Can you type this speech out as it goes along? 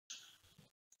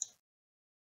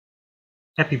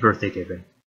Happy birthday, David.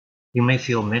 You may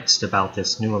feel mixed about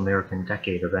this new American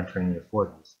decade of entering your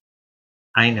 40s.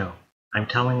 I know, I'm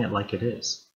telling it like it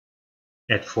is.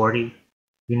 At 40,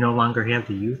 you no longer have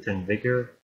the youth and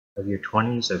vigor of your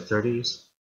 20s or 30s.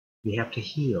 You have to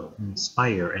heal,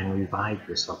 inspire, and revive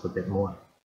yourself a bit more.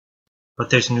 But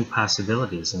there's new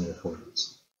possibilities in your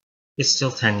 40s. It's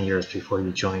still 10 years before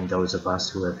you join those of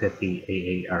us who have hit the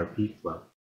AARP club.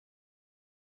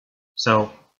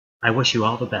 So, I wish you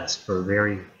all the best for a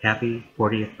very happy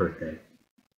 40th birthday.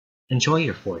 Enjoy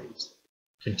your 40s.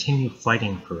 Continue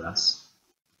fighting for us.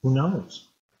 Who knows?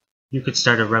 You could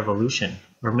start a revolution,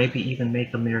 or maybe even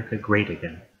make America great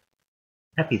again.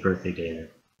 Happy birthday, David.